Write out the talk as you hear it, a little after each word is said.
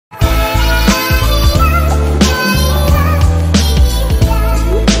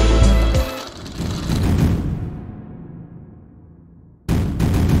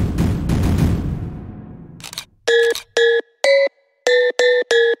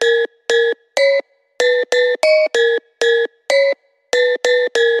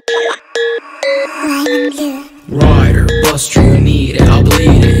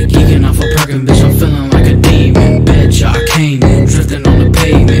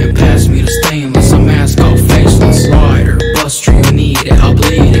pavement. Pass me the stainless, I'm mask off faceless. Rider, bust you need it, I'll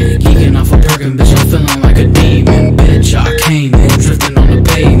bleed it. Geeking off a Perkin, bitch, I'm feeling like a demon. Bitch, I came in, drifting on the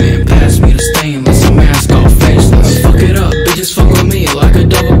pavement. Pass me the stainless, I'm mask off faceless. Fuck it up, bitches fuck with me like a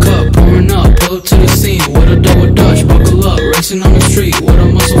double cup. Pouring up, pull up to the scene with a double dutch. Buckle up, racing on the street with a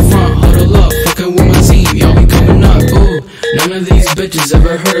muscle front. Huddle up, fucking with my team, y'all be coming up. Ooh, none of these bitches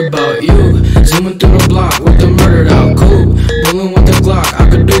ever heard about you. Zooming through the block with the murdered out coupe. Bulling with the Glock, I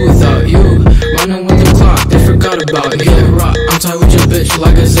could do without you. Running with the clock, they forgot about you. Rock, I'm tight with your bitch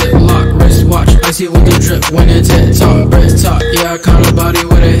like a ziplock. Wristwatch, icy with the drip when it's hit top. Brit top, yeah, I caught a body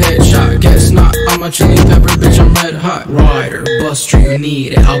with a headshot. Guess not, I'm a chili pepper, bitch, I'm red hot. Rider, bust you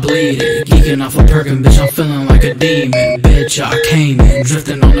need it, I'll bleed it. Geeking off a Perkin, bitch, I'm feeling like a demon. Bitch, I came in,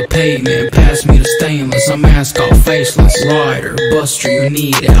 drifting on the pavement. Pass me the stainless, I'm mask off faceless. Rider, bust you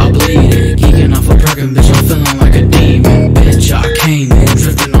need it, I'll bleed it. Geeking off a Perkin, bitch, I'm feeling like a demon. Bitch, I came in,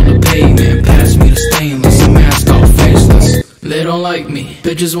 drifting on the pavement. Pass me the stainless, I'm mask off faceless. They don't like me,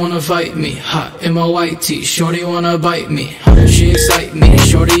 bitches wanna fight me. Hot in my white tee, shorty wanna bite me. She excite me,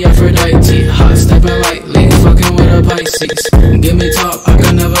 shorty Aphrodite. Hot stepping lightly, fucking with a Pisces. Give me top, I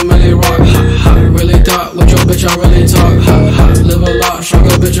can never really rock. Hot, hot, really thought, with your bitch I really talk. Hot, hot, live a lot, shock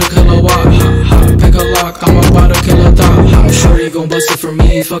a bitch a kilowatt. Hot, hot, pick a lock, I'm about to kill a thought. Hot, shorty gon' bust it for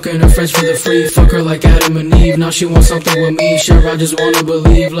me, fucking her friends for the free. Fuck her like Adam and Eve, now she wants something with me. Sure, I just wanna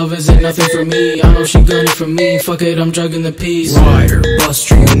believe, love isn't nothing for me. I know she gunning for me, fuck it, I'm drugging the peace. Rider,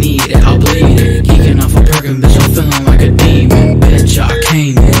 bust you need it, I'll bleed it. Geeking off a Perkin, bitch, I'm feeling like a demon. Bitch, I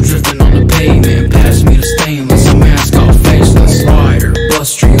came in, drifting on the pavement. Pass me the stainless, I'm mask off faceless. Rider,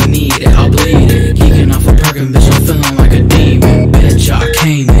 bust you need it, I'll bleed it. Geeking off a Perkin, bitch, I'm feeling like a demon. Bitch, I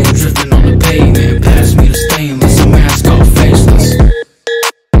came in, drifting on the pavement. Pass me the stainless, I'm mask off faceless.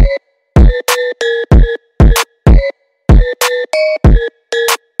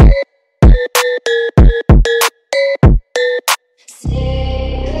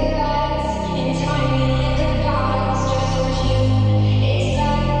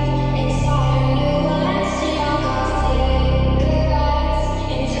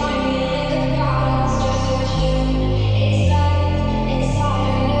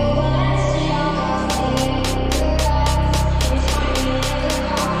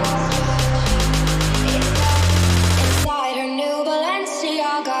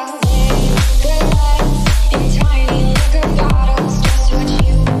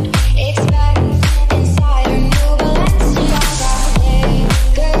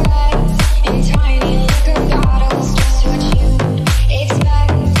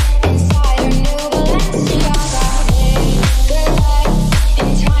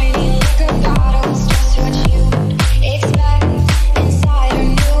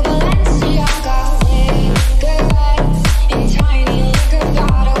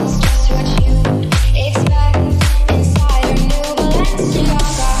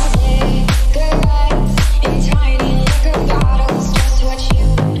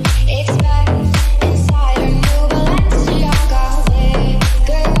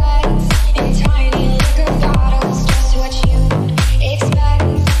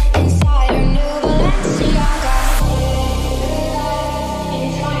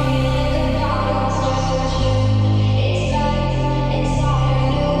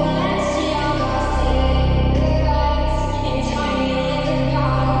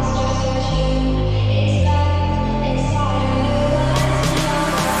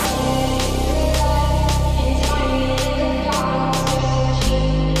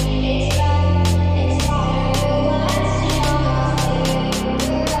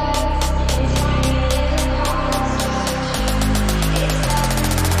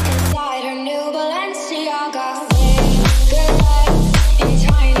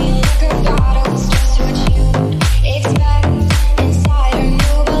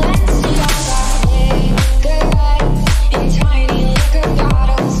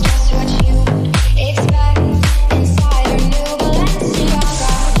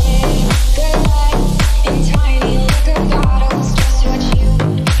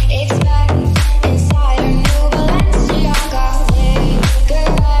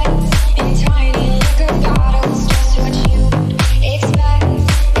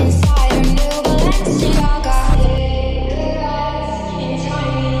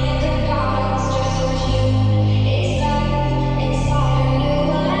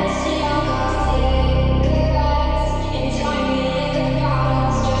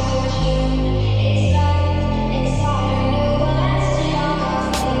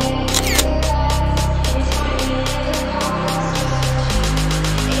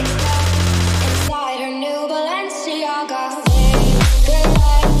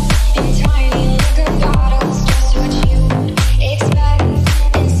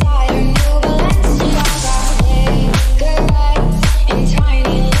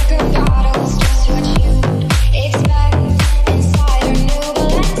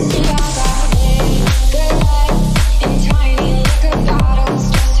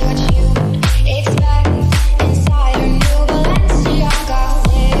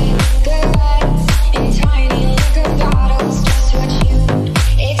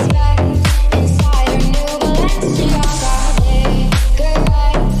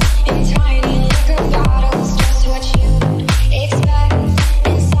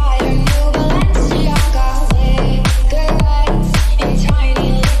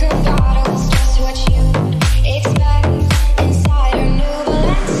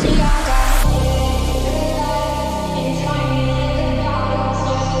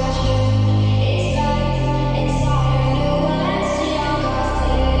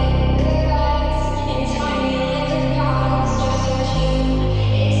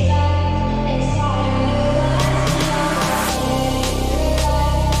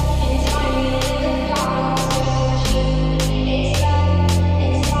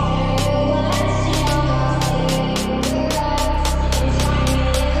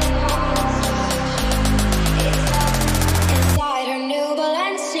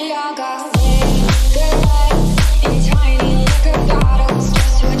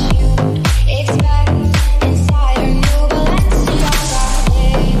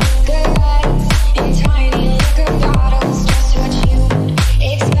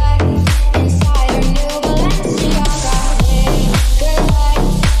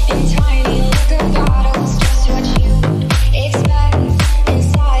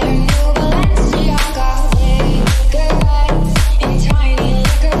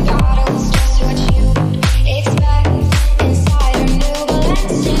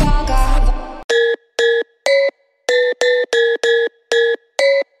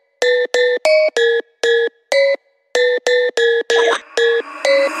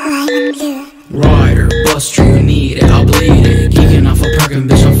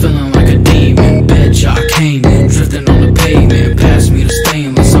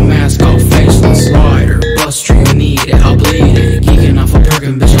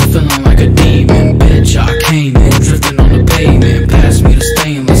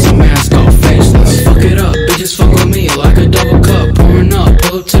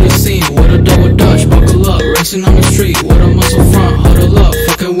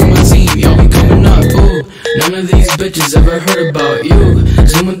 never heard about you.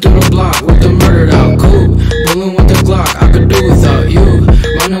 Zooming through the block with the murdered out cool. Bulling with the Glock, I could do without you.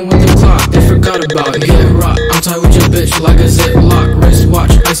 Running with the clock, they forgot about you. Get rock, I'm tight with your bitch like a ziplock.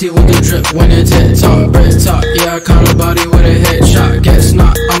 Wristwatch, icy with the drip when it's hit top. Red top, yeah, I caught a body with a headshot. Guess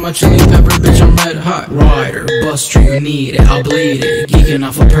not, I'm a chili pepper, bitch, I'm red hot. Rider, buster, you need it, I'll bleed it. Geeking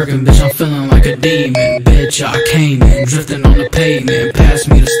off a Perkin, bitch, I'm feeling like a demon. Bitch, I came in, drifting on the pavement. Pass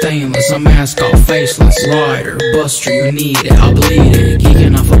me the stainless, I'm mask off, faceless. Rider, buster, you need it, I'll bleed it.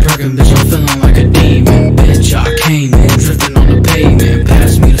 Geeking off a Perkin, bitch, I'm feeling like a demon. Bitch, I came in, drifting on the pavement.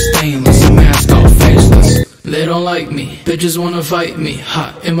 Pass me the stainless, I'm mask off, faceless. They don't like me, bitches wanna fight me.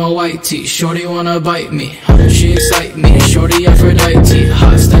 Hot in my white tee, shorty wanna bite me. She excite me, shorty Aphrodite.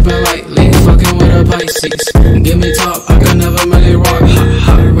 Hot stepping lightly, fucking with a Pisces. Give me top, I can never really rock. Hot,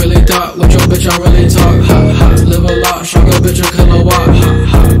 hot, really thought, with your bitch I really talk. Hot, hot, live a lot, shock a bitch a kilowatt. Hot,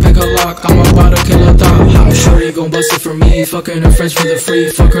 hot, pick a lock, I'm about to kill a thought. Hot, shorty gon' bust it for me, fucking her friends for the free.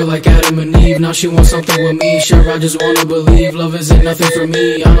 Fuck her like Adam and Eve, now she wants something with me. Sure, I just wanna believe, love isn't nothing for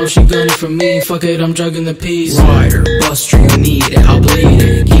me. I know she gunning for me, fuck it, I'm jugging the peas. Rider, buster, you need it, I'll bleed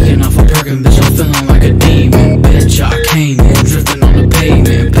it. Geeking off a Perkin, bitch, I'm feeling like a demon. Bitch, I came in, drifting on the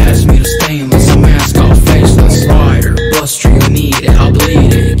pavement. Pass me the stainless, I'm mask off, faceless. Rider, buster, you need it, I'll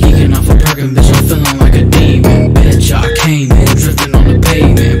bleed it. Geeking off a Perkin, bitch, I'm feeling like a demon. Bitch, I came in, drifting on the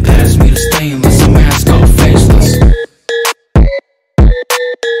pavement. Pass me the stainless, I'm mask off, faceless.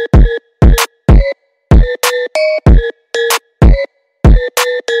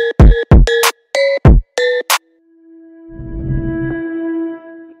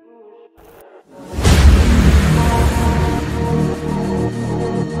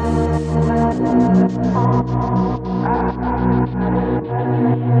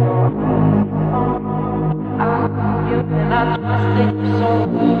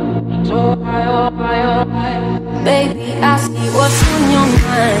 Baby, I see what's on your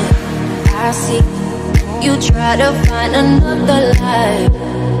mind. I see you try to find another life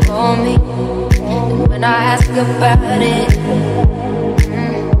for me. And when I ask about it,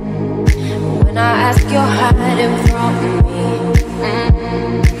 when I ask, you're hiding from me.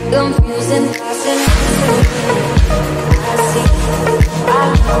 Confusing thoughts and mystery. I see, I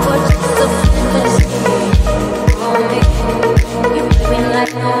know what you're feeling for me. You make me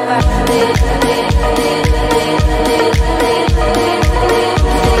like nobody.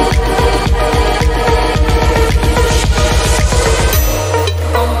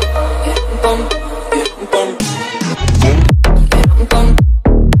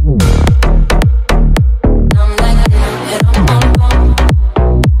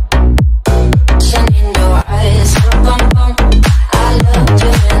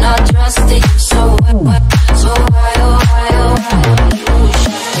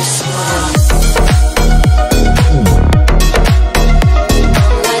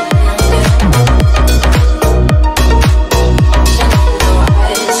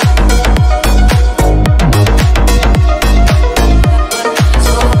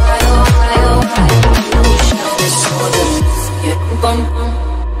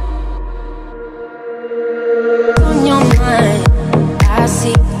 On your mind, I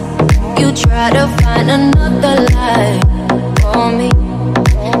see you try to find another life for me.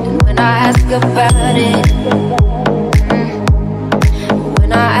 And when I ask about it,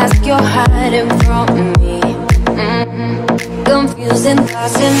 when I ask, you're hiding from me. Confusing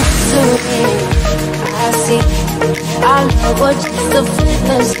thoughts and mystery. I see, I love what you're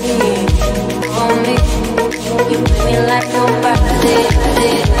feeling for me. You make me like nobody.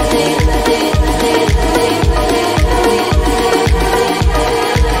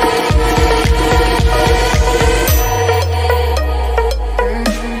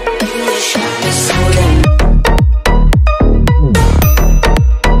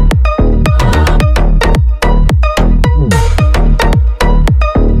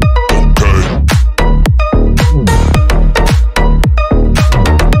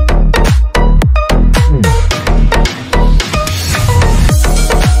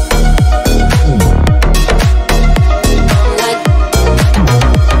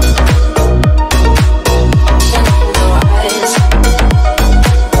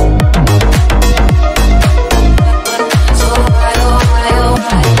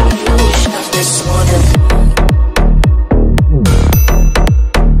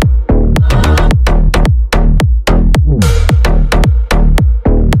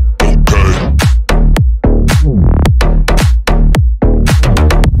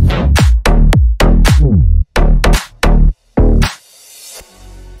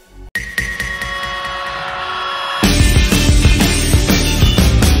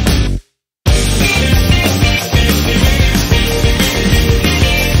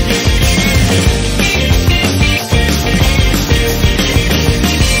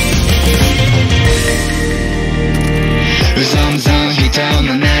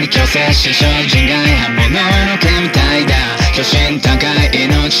 し精進外刃物の毛みたいだ初心高い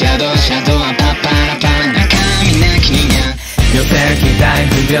命シャドウはパッパラパン中身なき人間寄せ期待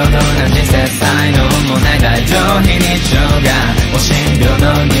不平等な人生才能もない大上非日常がお診療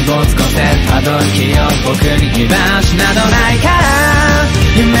の荷物個性たどる気を僕に居場所などないから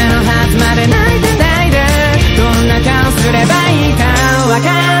夢のはずまで泣いてないでどんな顔すればいいか分か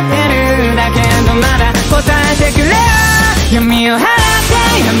ってるだけどまだ答えてくれよ闇を払って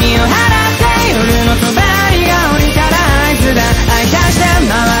闇を払って夜の帳が降りたら合図だ愛化して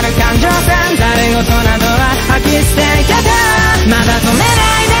回る感情線誰事などは吐き捨てけたまだ止めな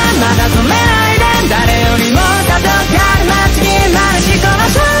いでまだ止めないで誰よりもたどかる街にまるしこの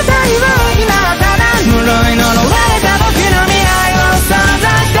正体を今はただ呪い呪われた僕の未来を想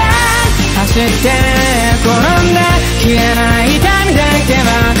像して走って転んで消えない痛みでいけ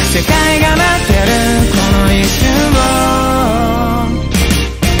ば世界が待ってるこの一瞬を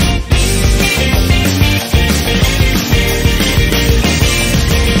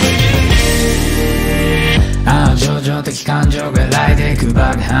情状的感情が来ていく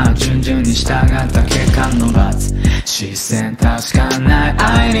爆破順々に従った結果の罰視線確かない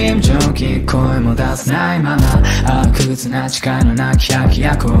愛に蒸気声も出せないまま悪屈な誓いのなき百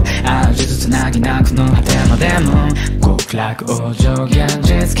夜行呪術つなぎなくの果てまでも極楽往生現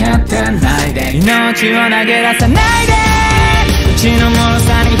実決定ないで命を投げ出さないでうちの脆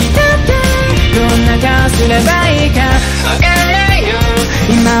さに浸ってどんな顔すればいいかわからないよ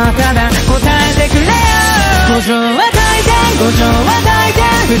今はただ答えてくれよ五条は解いて五条は解いて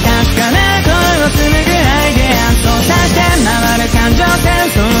不確かな声を紡ぐアイデア操作して回る感情線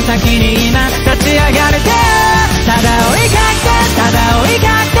その先に今立ち上がる手ただ追いかけてただ追い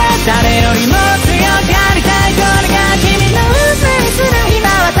かけて誰よりも強くありたいこれが君の運命する今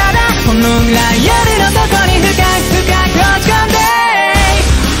はただこのぐらい夜の底に深く深く落ち込んで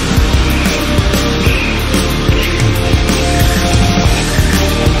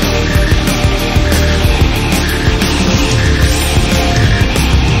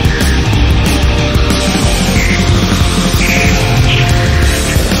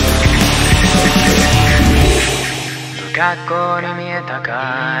学校に見えた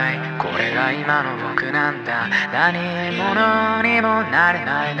かいこれが今の僕なんだ何者にもなれ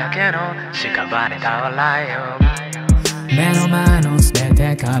ないだけの屍た笑いを目の前の全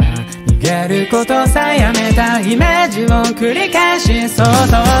てから逃げることさえやめたイメージを繰り返し想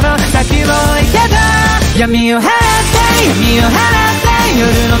像の先を行けた闇を払って闇を払って夜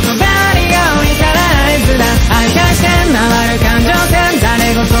の帳が降りたら合図だ愛化して回る感情線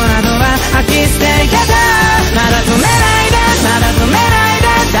誰事などは吐き捨ていけたまだ止めないでまだ止めない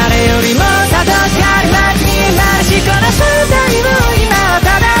で誰よりもたどかる街にまるしこの正体を今は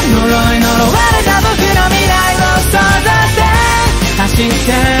ただ呪い呪われた僕の未来を想像して走っ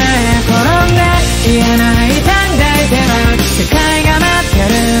て転んで言えない痛んでいては世界が待って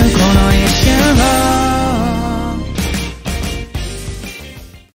るこの一瞬を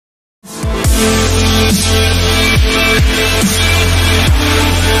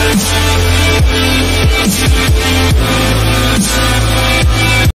「